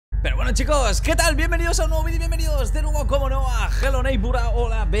Pero bueno, chicos, ¿qué tal? Bienvenidos a un nuevo vídeo, bienvenidos de nuevo, como no, a Hello Neighbor.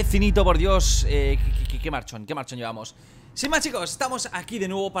 Hola, vecinito, por Dios. ¿Qué marchón llevamos? Sin más, chicos, estamos aquí de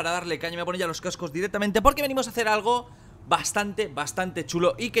nuevo para darle caña. Me voy a poner ya los cascos directamente porque venimos a hacer algo bastante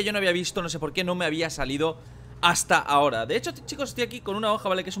chulo y que yo no había visto, no sé por qué no me había salido hasta ahora. De hecho, chicos, estoy aquí con una hoja,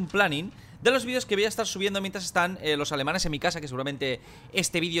 ¿vale? Que es un planning de los vídeos que voy a estar subiendo mientras están los alemanes en mi casa, que seguramente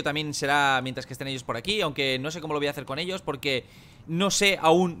este vídeo también será mientras que estén ellos por aquí, aunque no sé cómo lo voy a hacer con ellos porque no sé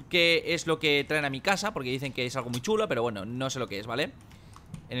aún qué es lo que traen a mi casa, porque dicen que es algo muy chulo, pero bueno, no sé lo que es, ¿vale?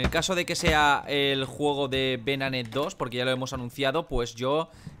 En el caso de que sea el juego de Benanet 2, porque ya lo hemos anunciado, pues yo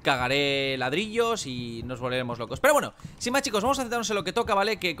cagaré ladrillos y nos volveremos locos. Pero bueno, sin más, chicos, vamos a centrarnos en lo que toca,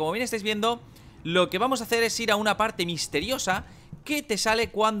 ¿vale? Que como bien estáis viendo, lo que vamos a hacer es ir a una parte misteriosa que te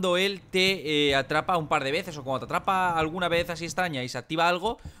sale cuando él te atrapa un par de veces, o cuando te atrapa alguna vez así extraña y se activa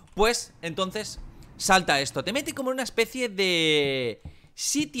algo, pues entonces salta esto. Te mete como en una especie de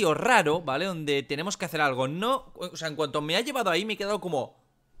sitio raro, ¿vale? Donde tenemos que hacer algo. No, o sea, en cuanto me ha llevado ahí me he quedado como...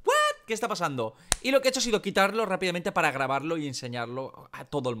 ¿qué está pasando? Y lo que he hecho ha sido quitarlo rápidamente para grabarlo y enseñarlo a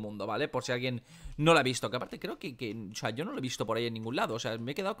todo el mundo, ¿vale? Por si alguien no lo ha visto. Que aparte creo que o sea, yo no lo he visto por ahí en ningún lado. O sea,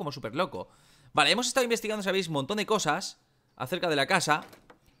 me he quedado como súper loco. Vale, hemos estado investigando, sabéis, un montón de cosas acerca de la casa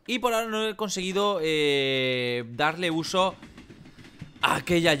y por ahora no he conseguido darle uso a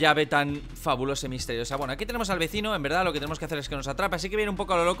aquella llave tan fabulosa y misteriosa. Bueno, aquí tenemos al vecino. En verdad lo que tenemos que hacer es que nos atrape. Así que viene un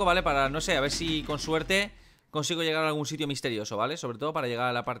poco a lo loco, ¿vale? Para, no sé, a ver si con suerte consigo llegar a algún sitio misterioso, ¿vale? Sobre todo para llegar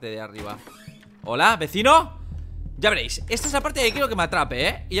a la parte de arriba. Hola, vecino. Ya veréis, esta es la parte que quiero que me atrape,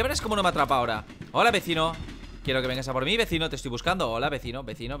 ¿eh? Y ya verás cómo no me atrapa ahora. Hola, vecino. Quiero que vengas a por mí, vecino, te estoy buscando. Hola, vecino.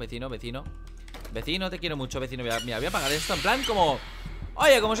 Vecino, te quiero mucho, vecino. Mira, voy a apagar esto en plan como...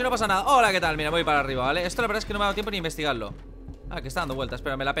 Oye, como si no pasa nada. Hola, ¿qué tal? Mira, voy para arriba, ¿vale? Esto la verdad es que no me ha dado tiempo ni investigarlo. Ah, que está dando vueltas,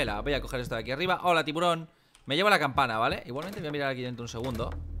 pero me la pela. Voy a coger esto de aquí arriba. Hola, tiburón. Me llevo la campana, ¿vale? Igualmente voy a mirar aquí dentro un segundo.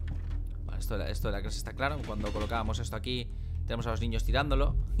 Esto de la clase está claro. Cuando colocábamos esto aquí, tenemos a los niños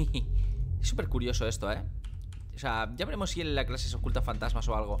tirándolo. Es súper curioso esto, ¿eh? O sea, ya veremos si en la clase se ocultan fantasmas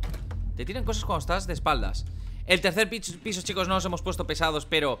o algo. Te tiran cosas cuando estás de espaldas. El tercer piso, chicos, no nos hemos puesto pesados,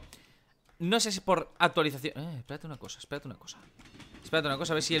 pero no sé si por actualización... espérate una cosa. Espérate una cosa,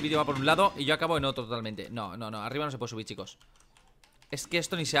 a ver si el vídeo va por un lado y yo acabo en otro totalmente. No, arriba no se puede subir, chicos. Es que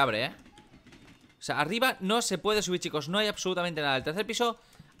esto ni se abre, ¿eh? O sea, arriba no se puede subir, chicos. No hay absolutamente nada. El tercer piso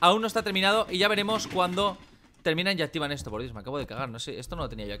aún no está terminado y ya veremos cuando terminan y activan esto. Por Dios, me acabo de cagar, no sé, esto no lo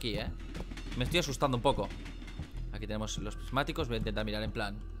tenía yo aquí, me estoy asustando un poco. Aquí tenemos los prismáticos, voy a intentar mirar en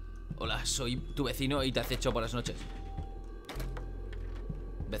plan: hola, soy tu vecino y te acecho por las noches.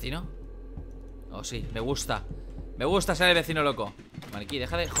 ¿Vecino? Oh, sí, me gusta ser el vecino loco. Maniquí,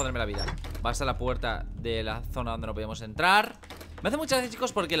 deja de joderme la vida. Va a estar la puerta de la zona donde no podemos entrar. Me hace muchas gracias,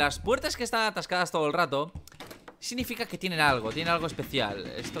 chicos, porque las puertas que están atascadas todo el rato significa que tienen algo especial.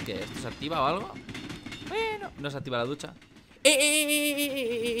 ¿Esto qué? ¿Esto se activa o algo? Bueno, no se activa la ducha.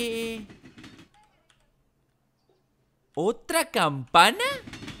 ¿Otra campana?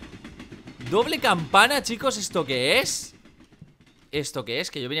 ¿Doble campana, chicos? ¿Esto qué es? ¿Esto qué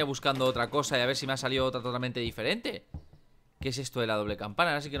es? Que yo venía buscando otra cosa y a ver si me ha salido otra totalmente diferente. ¿Qué es esto de la doble campana?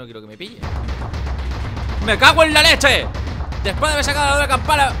 Ahora sí que no quiero que me pille. ¡Me cago en la leche! Después de haber sacado la doble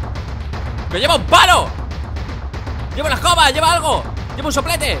campana, ¡que lleva un palo! ¡Lleva una escoba! ¡Lleva algo! ¡Lleva un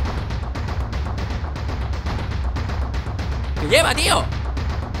soplete! ¿Qué lleva, tío?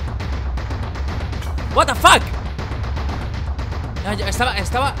 What the fuck.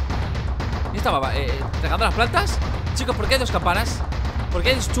 Estaba regando las plantas. Chicos, ¿por qué hay dos campanas? ¿Por qué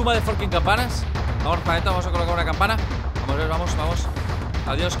hay dos chuma de fucking campanas? Vamos para adentro, vamos a colocar una campana. Vamos.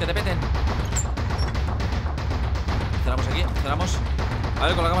 Adiós, que te peten. Cerramos aquí, cerramos. A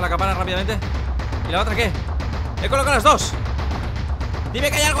ver, colocamos la campana rápidamente. ¿Y la otra qué? He colocado las dos. Dime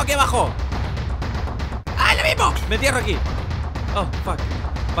que hay algo aquí abajo. ¡Ah, lo mismo! Me entierro aquí. Oh, fuck.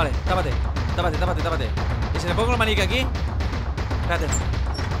 Vale, tápate. Y si le pongo el maniquí aquí. Espérate.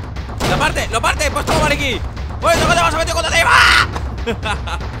 ¡Lo parte! ¡Pues todo maniquí! ¡Pues no te vas a meter cuando te va!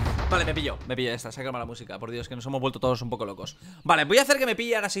 Vale, me pillo esta. Sácame la música. Por Dios, que nos hemos vuelto todos un poco locos. Vale, voy a hacer que me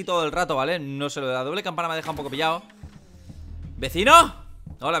pille ahora sí todo el rato, ¿vale? No sé, lo de la doble campana me ha dejado un poco pillado. ¿Vecino?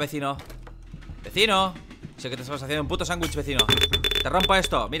 Hola, vecino. Vecino. Sé que te estás haciendo un puto sándwich, vecino. Te rompo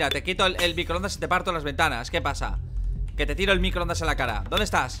esto. Mira, te quito el microondas y te parto las ventanas. ¿Qué pasa? Que te tiro el microondas en la cara. ¿Dónde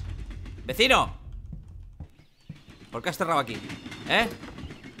estás? ¡Vecino! ¿Por qué has cerrado aquí?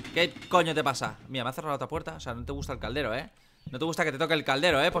 ¿Qué coño te pasa? Mira, me ha cerrado la otra puerta. O sea, no te gusta el caldero, no te gusta que te toque el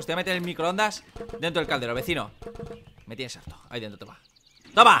caldero, pues te voy a meter el microondas dentro del caldero, vecino. Me tienes harto. Ahí dentro, toma.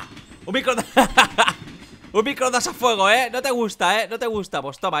 ¡Toma! ¡Un microondas! Un microondas a fuego, No te gusta, no te gusta.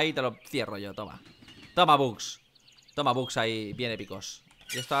 Pues toma ahí, te lo cierro yo, toma. Toma bugs ahí, bien épicos.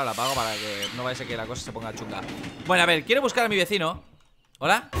 Y esto ahora la apago para que no vaya a ser que la cosa se ponga chunga. Bueno, a ver, quiero buscar a mi vecino.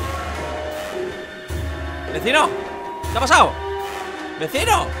 ¿Hola? ¿Vecino? ¿Qué ha pasado?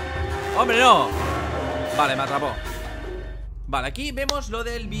 ¿Vecino? ¡Hombre, no! Vale, me atrapó. Vale, aquí vemos lo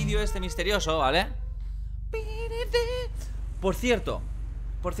del vídeo este misterioso, ¿vale? Por cierto,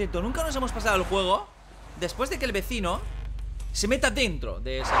 nunca nos hemos pasado el juego después de que el vecino se meta dentro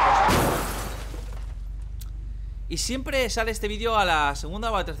de esa cosa. Y siempre sale este vídeo a la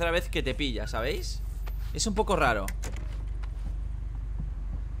segunda o a la tercera vez que te pilla, ¿sabéis? Es un poco raro.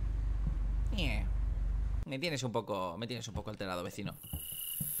 Me tienes un poco alterado, vecino.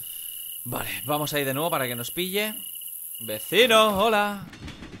 Vale, vamos a ir de nuevo para que nos pille. Vecino, hola.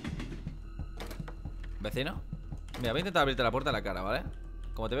 ¿Vecino? Mira, voy a intentar abrirte la puerta a la cara, ¿vale?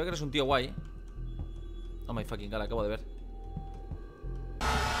 Como te veo que eres un tío guay. Oh my fucking god, acabo de ver.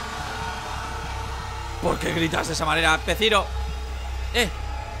 ¿Por qué gritas de esa manera, vecino? ¡Eh!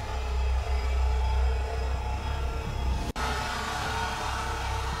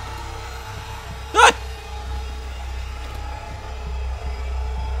 ¡Ay!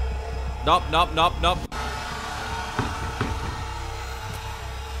 No.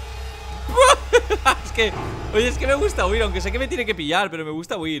 Oye, es que me gusta huir, aunque sé que me tiene que pillar, pero me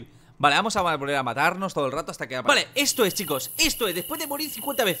gusta huir. Vale, vamos a volver a matarnos todo el rato hasta que... Vale, esto es, chicos, después de morir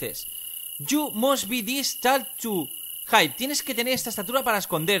 50 veces. You must be this tall to hide. Tienes que tener esta estatura para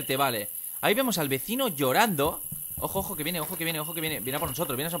esconderte, vale. Ahí vemos al vecino llorando. Ojo, que viene, Viene a por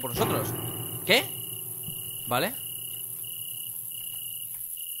nosotros, ¿Qué? Vale.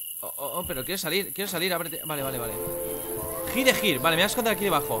 Pero quiero salir, ábrete. Vale. Gire, vale, me voy a esconder aquí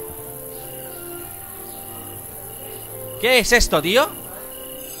debajo. ¿Qué es esto, tío?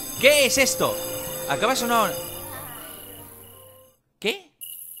 ¿Qué es esto? Acaba de sonar... ¿Qué?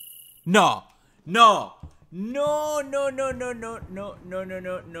 No.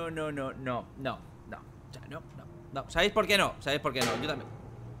 ¿Sabéis por qué no?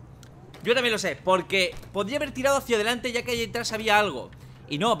 Yo también lo sé. Porque podría haber tirado hacia adelante ya que ahí detrás había algo.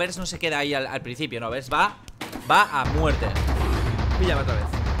 Y no, Bers no se queda ahí al principio, no, Bers va a muerte. Píllame otra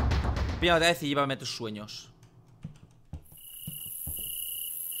vez y llévame a tus sueños.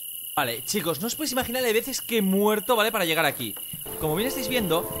 Vale, chicos, no os podéis imaginar de veces que he muerto, ¿vale? Para llegar aquí. Como bien estáis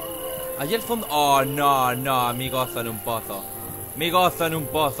viendo, allí al fondo... Oh, no, mi gozo en un pozo.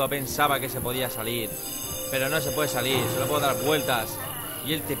 Pensaba que se podía salir, pero no se puede salir, solo puedo dar vueltas.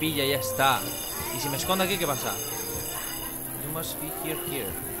 Y él te pilla y ya está. Y si me escondo aquí, ¿qué pasa? You must be here.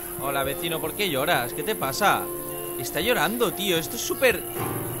 Hola, vecino, ¿por qué lloras? ¿Qué te pasa? Está llorando, tío, esto es súper...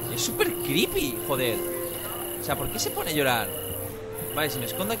 Es súper creepy, joder. O sea, ¿por qué se pone a llorar? Vale, si me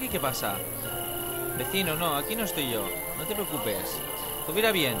escondo aquí, ¿qué pasa? Vecino, no, aquí no estoy yo. No te preocupes, todo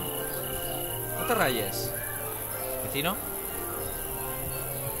irá bien. No te rayes. Vecino.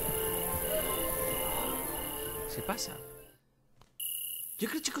 Se pasa. Yo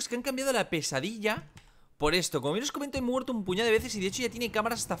creo, chicos, que han cambiado la pesadilla por esto. Como bien os comento, he muerto un puñado de veces. Y de hecho ya tiene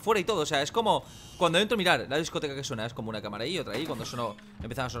cámaras hasta afuera y todo. O sea, es como cuando entro, mirar la discoteca que suena. Es como una cámara ahí, otra ahí. Cuando sonó,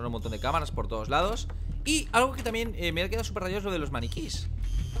 empezaron a sonar un montón de cámaras por todos lados. Y algo que también me ha quedado súper rayado es lo de los maniquís.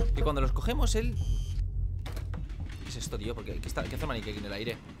 Que cuando los cogemos, ¿qué es esto, tío? Porque ¿qué hace el maniquí aquí en el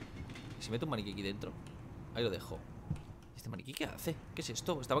aire? ¿Se mete un maniquí aquí dentro? Ahí lo dejo. ¿Este maniquí qué hace? ¿Qué es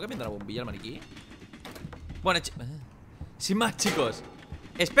esto? ¿Estaba cambiando la bombilla el maniquí? Bueno, sin más, chicos,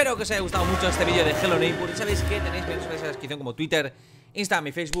 espero que os haya gustado mucho este vídeo de Hello Neighbor. Y sabéis que tenéis medios en la descripción como Twitter, Instagram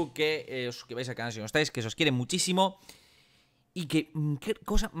y Facebook. Que os suscribáis al canal si no estáis, que os quiere muchísimo. Y que, qué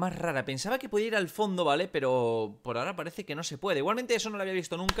cosa más rara. Pensaba que podía ir al fondo, ¿vale? Pero por ahora parece que no se puede. Igualmente eso no lo había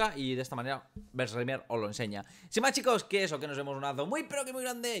visto nunca. Y de esta manera BersGamer os lo enseña. Sin más, chicos, que eso, que nos vemos un abrazo muy pero que muy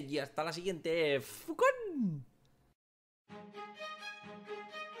grande. Y hasta la siguiente. ¡Fucón!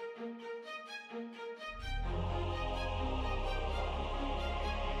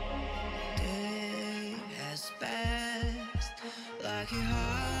 Like a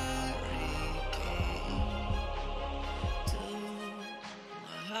hurricane to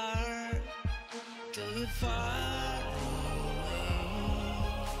my heart, to the fire.